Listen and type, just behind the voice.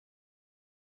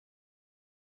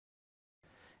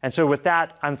And so with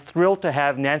that, I'm thrilled to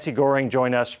have Nancy Gohring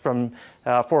join us from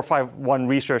 451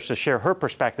 Research to share her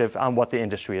perspective on what the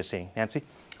industry is seeing. Nancy?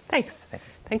 Thanks.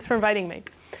 Thanks for inviting me.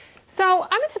 So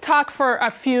I'm going to talk for a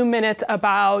few minutes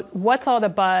about what's all the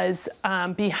buzz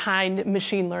behind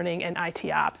machine learning and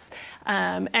IT ops.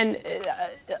 And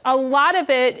a lot of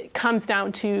it comes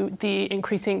down to the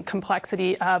increasing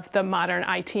complexity of the modern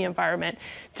IT environment,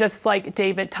 just like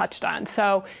David touched on.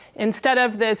 So instead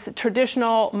of this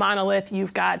traditional monolith,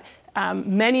 you've got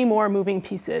many more moving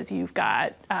pieces. You've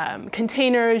got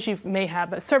containers, you may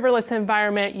have a serverless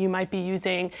environment, you might be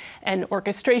using an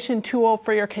orchestration tool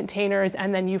for your containers,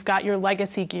 and then you've got your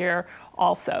legacy gear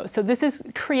also. So this is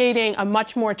creating a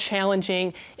much more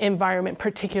challenging environment,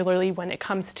 particularly when it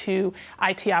comes to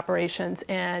IT operations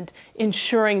and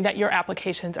ensuring that your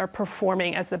applications are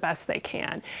performing as the best they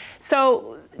can.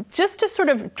 So just to sort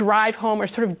of drive home or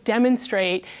sort of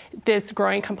demonstrate this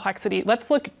growing complexity,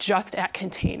 let's look just at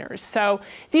containers. So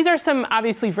these are some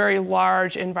obviously very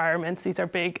large environments. These are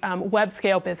big web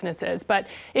scale businesses. But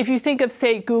if you think of,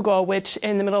 say, Google, which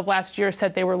in the middle of last year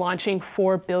said they were launching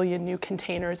 4 billion new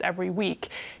containers every week,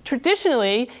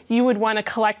 traditionally, you would want to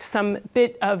collect some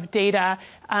bit of data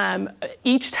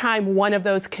each time one of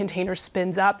those containers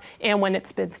spins up and when it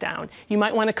spins down. You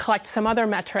might want to collect some other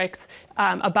metrics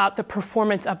about the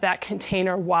performance of that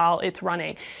container while it's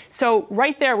running. So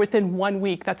right there within 1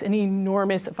 week, that's an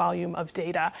enormous volume of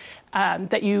data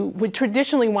that you would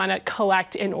traditionally want to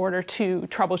collect in order to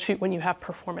troubleshoot when you have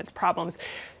performance problems.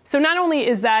 So not only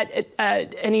is that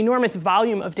an enormous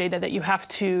volume of data that you have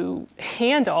to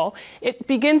handle, it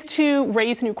begins to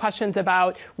raise new questions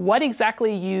about what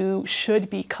exactly you should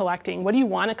be collecting. What do you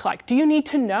want to collect? Do you need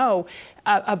to know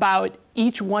about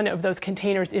each one of those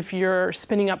containers if you're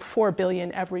spinning up 4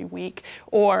 billion every week?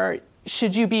 Or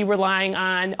should you be relying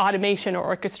on automation or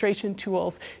orchestration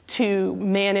tools to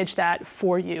manage that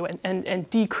for you and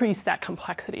decrease that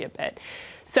complexity a bit?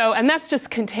 So, and that's just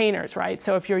containers, right?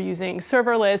 So if you're using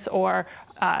serverless or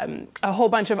a whole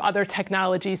bunch of other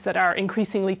technologies that are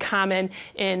increasingly common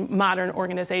in modern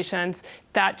organizations,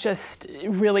 that just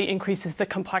really increases the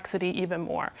complexity even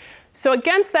more. So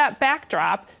against that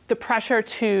backdrop, the pressure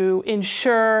to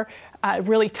ensure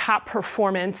really top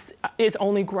performance is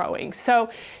only growing. So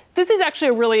this is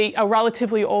actually a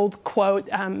relatively old quote,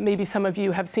 maybe some of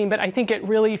you have seen, but I think it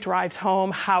really drives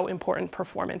home how important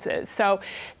performance is. So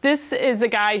this is a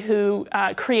guy who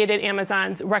created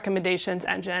Amazon's recommendations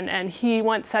engine, and he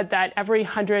once said that every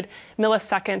 100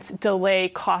 milliseconds delay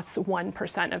costs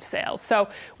 1% of sales. So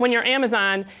when you're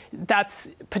Amazon, that's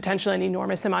potentially an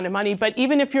enormous amount of money, but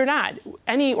even if you're not,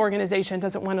 any organization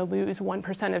doesn't want to lose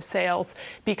 1% of sales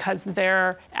because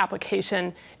their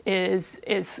application is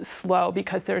slow,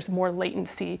 because there's more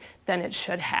latency than it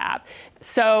should have.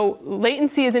 So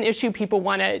latency is an issue. People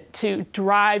want to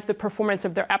drive the performance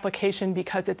of their application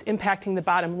because it's impacting the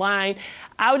bottom line.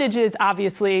 Outages,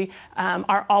 obviously,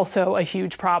 are also a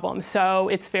huge problem. So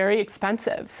it's very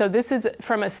expensive. So this is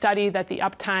from a study that the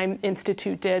Uptime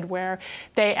Institute did, where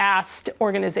they asked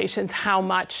organizations how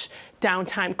much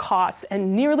downtime costs,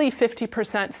 and nearly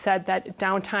 50% said that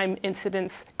downtime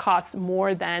incidents cost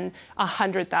more than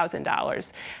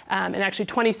 $100,000. And actually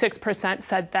 26%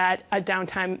 said that a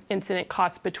downtime incident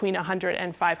costs between $100,000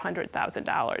 and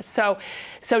 $500,000.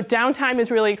 So downtime is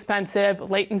really expensive,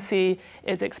 latency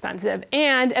is expensive,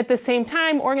 and at the same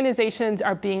time, organizations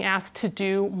are being asked to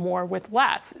do more with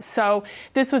less. So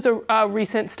this was a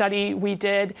recent study we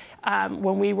did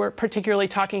when we were particularly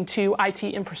talking to IT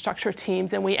infrastructure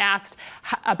teams, and we asked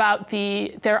about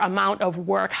their amount of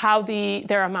work, how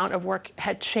their amount of work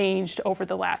had changed over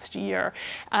the last year.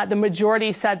 The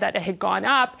majority said that it had gone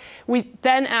up. We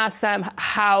then asked them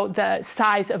how the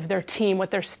size of their team, how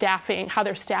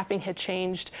their staffing had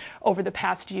changed over the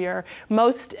past year.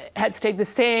 Most had stayed the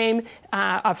same.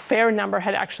 A fair number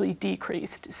had actually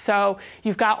decreased. So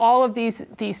you've got all of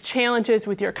these challenges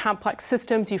with your complex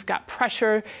systems. You've got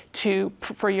pressure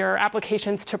for your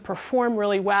applications to perform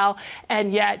really well,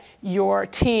 and yet your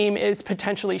team is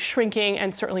potentially shrinking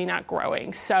and certainly not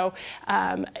growing. So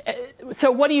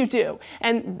what do you do?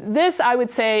 And this, I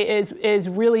would say, is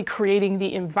really creating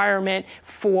the environment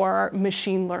for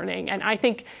machine learning. And I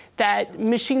think that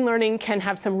machine learning can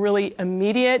have some really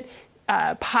immediate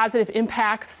positive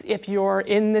impacts if you're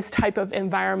in this type of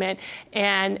environment.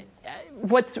 And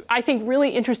what's, I think, really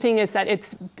interesting is that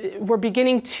we're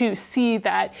beginning to see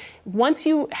that once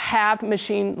you have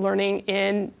machine learning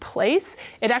in place,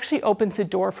 it actually opens the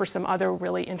door for some other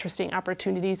really interesting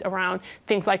opportunities around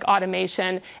things like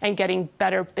automation and getting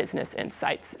better business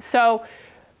insights. So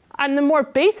on the more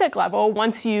basic level,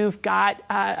 once you've got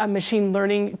a machine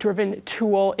learning driven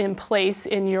tool in place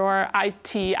in your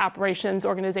IT operations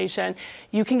organization,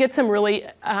 you can get some really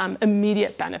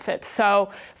immediate benefits.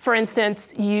 So for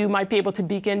instance, you might be able to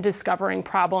begin discovering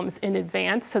problems in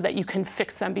advance so that you can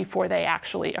fix them before they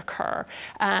actually occur.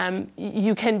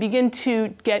 You can begin to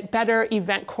get better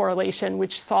event correlation,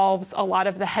 which solves a lot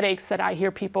of the headaches that I hear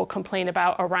people complain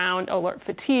about around alert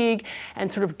fatigue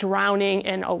and sort of drowning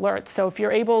in alerts. So if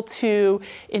you're able to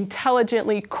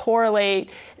intelligently correlate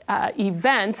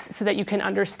events so that you can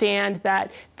understand that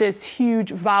this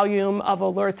huge volume of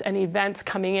alerts and events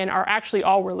coming in are actually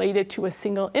all related to a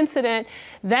single incident,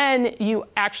 then you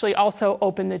actually also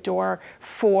open the door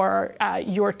for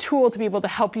your tool to be able to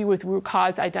help you with root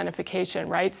cause identification,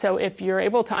 right? So if you're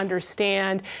able to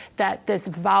understand that this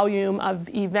volume of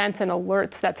events and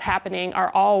alerts that's happening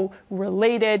are all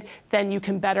related, then you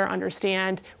can better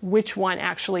understand which one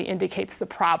actually indicates the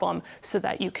problem so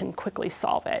that you can quickly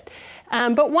solve it.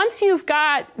 But once you've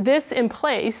got this in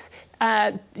place,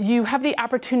 you have the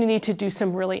opportunity to do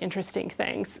some really interesting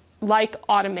things, like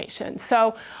automation.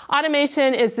 So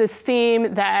automation is this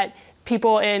theme that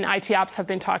people in IT ops have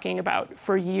been talking about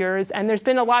for years, and there's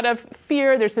been a lot of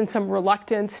fear, there's been some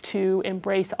reluctance to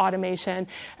embrace automation.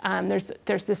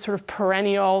 There's this sort of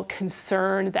perennial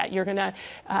concern that you're gonna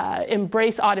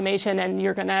embrace automation and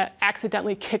you're gonna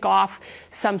accidentally kick off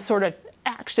some sort of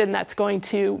action that's going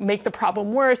to make the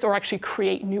problem worse or actually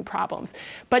create new problems.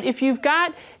 But if you've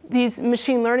got these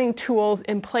machine learning tools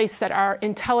in place that are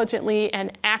intelligently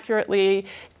and accurately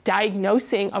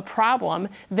diagnosing a problem,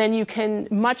 then you can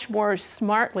much more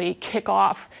smartly kick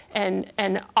off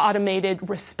an automated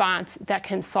response that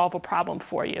can solve a problem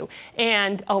for you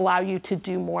and allow you to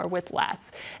do more with less.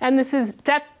 And this is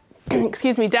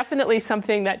definitely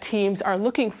something that teams are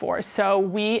looking for. So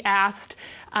we asked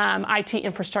IT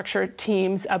infrastructure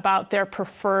teams about their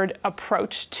preferred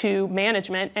approach to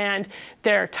management, and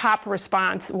their top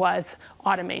response was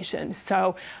automation.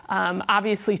 So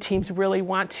obviously teams really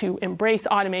want to embrace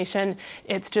automation.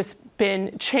 It's just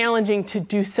been challenging to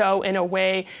do so in a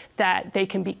way that they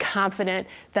can be confident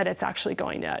that it's actually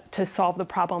going to solve the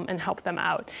problem and help them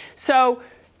out. So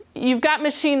you've got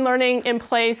machine learning in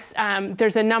place.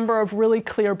 There's a number of really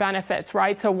clear benefits,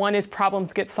 right? So one is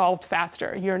problems get solved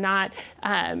faster. You're not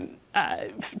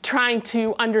trying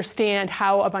to understand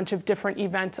how a bunch of different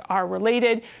events are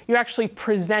related. You're actually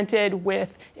presented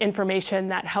with information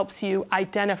that helps you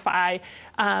identify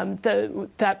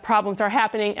that problems are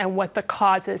happening and what the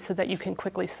cause is so that you can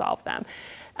quickly solve them.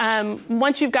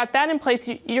 Once you've got that in place,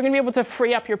 you're going to be able to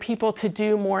free up your people to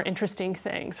do more interesting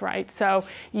things, right? So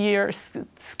your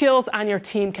skills on your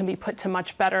team can be put to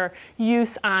much better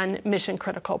use on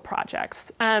mission-critical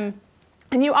projects.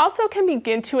 And you also can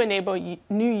begin to enable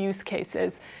new use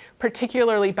cases,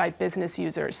 particularly by business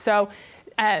users. So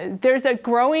there's a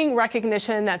growing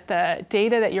recognition that the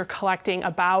data that you're collecting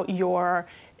about your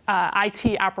IT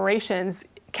operations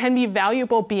can be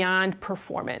valuable beyond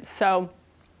performance. So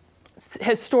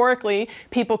historically,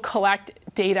 people collect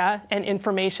data and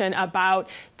information about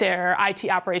their IT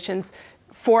operations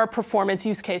for a performance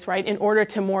use case, right, in order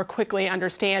to more quickly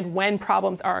understand when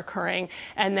problems are occurring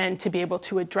and then to be able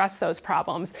to address those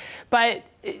problems. But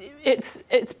it's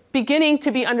beginning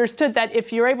to be understood that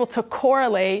if you're able to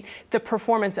correlate the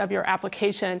performance of your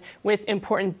application with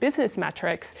important business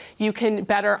metrics, you can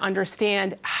better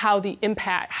understand how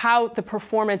the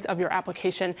performance of your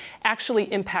application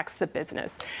actually impacts the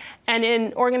business. And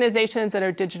in organizations that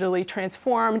are digitally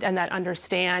transformed and that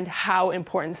understand how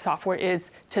important software is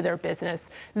to their business,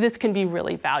 this can be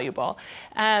really valuable.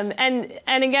 And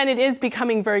again, it is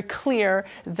becoming very clear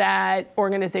that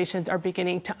organizations are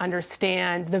beginning to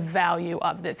understand the value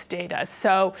of this data.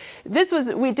 So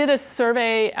we did a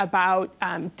survey about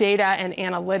data and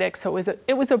analytics. So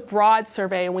it was a broad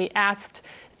survey, and we asked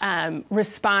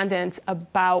respondents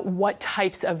about what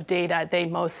types of data they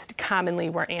most commonly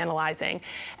were analyzing.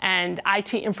 And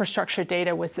IT infrastructure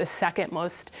data was the second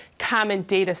most common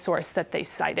data source that they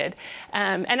cited.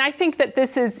 And I think that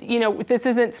this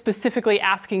isn't specifically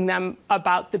asking them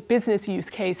about the business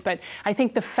use case, but I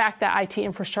think the fact that IT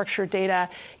infrastructure data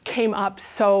came up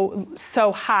so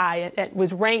high, it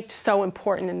was ranked so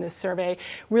important in this survey,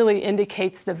 really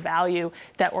indicates the value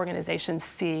that organizations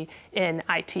see in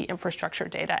IT infrastructure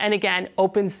data. And again,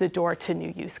 opens the door to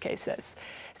new use cases.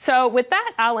 So with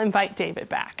that, I'll invite David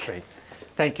back. Great.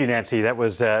 Thank you, Nancy. That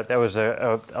was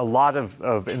a lot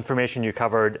of information you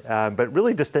covered, but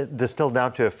really distilled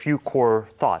down to a few core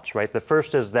thoughts, right? The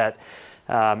first is that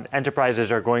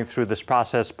enterprises are going through this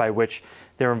process by which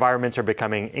their environments are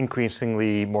becoming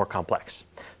increasingly more complex.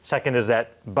 Second is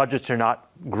that budgets are not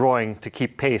growing to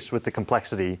keep pace with the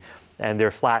complexity, and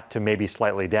they're flat to maybe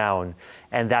slightly down.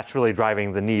 And that's really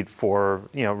driving the need for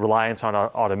reliance on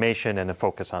automation and a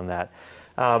focus on that.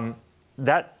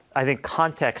 That, I think,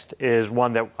 context is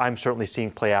one that I'm certainly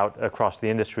seeing play out across the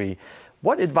industry.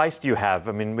 What advice do you have?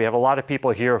 I mean, we have a lot of people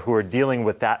here who are dealing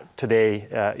with that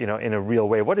today, in a real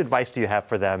way. What advice do you have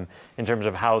for them in terms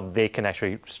of how they can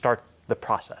actually start the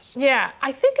process? Yeah,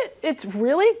 I think it's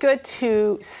really good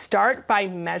to start by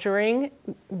measuring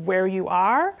where you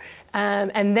are,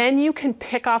 and then you can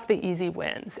pick off the easy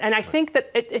wins. And I think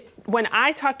that when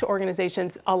I talk to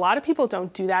organizations, a lot of people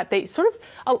don't do that. They sort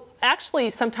of actually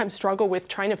sometimes struggle with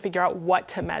trying to figure out what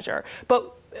to measure.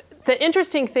 But the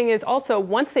interesting thing is also,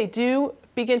 once they do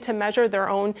begin to measure their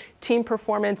own team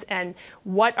performance and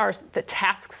what are the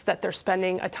tasks that they're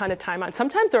spending a ton of time on,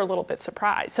 sometimes they're a little bit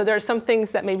surprised. So there are some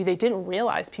things that maybe they didn't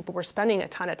realize people were spending a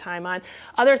ton of time on.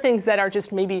 Other things that are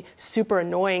just maybe super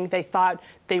annoying, they thought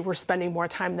they were spending more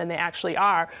time than they actually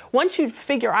are. Once you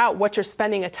figure out what you're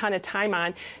spending a ton of time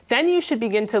on, then you should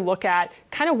begin to look at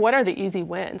kind of what are the easy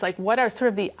wins, like what are sort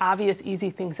of the obvious easy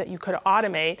things that you could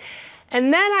automate.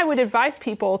 And then I would advise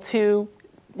people to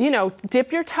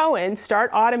dip your toe in, start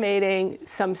automating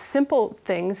some simple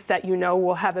things that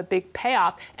will have a big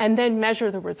payoff, and then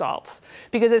measure the results.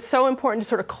 Because it's so important to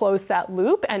sort of close that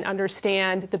loop and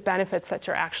understand the benefits that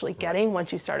you're actually getting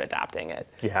once you start adopting it.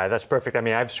 Yeah, that's perfect. I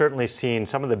mean, I've certainly seen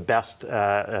some of the best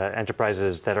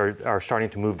enterprises that are starting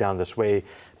to move down this way.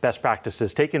 Best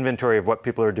practices, take inventory of what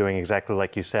people are doing, exactly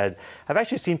like you said. I've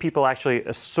actually seen people actually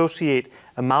associate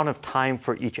amount of time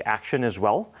for each action as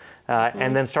well,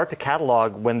 and then start to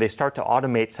catalog when they start to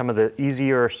automate some of the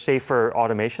easier, safer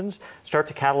automations, start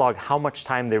to catalog how much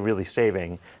time they're really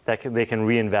saving that they can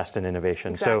reinvest in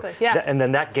innovation. Exactly. So, and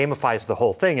then that gamifies the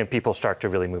whole thing and people start to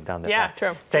really move down that path.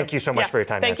 Yeah, true. Thank you so much for your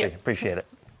time, Thank Nancy. you. Appreciate it.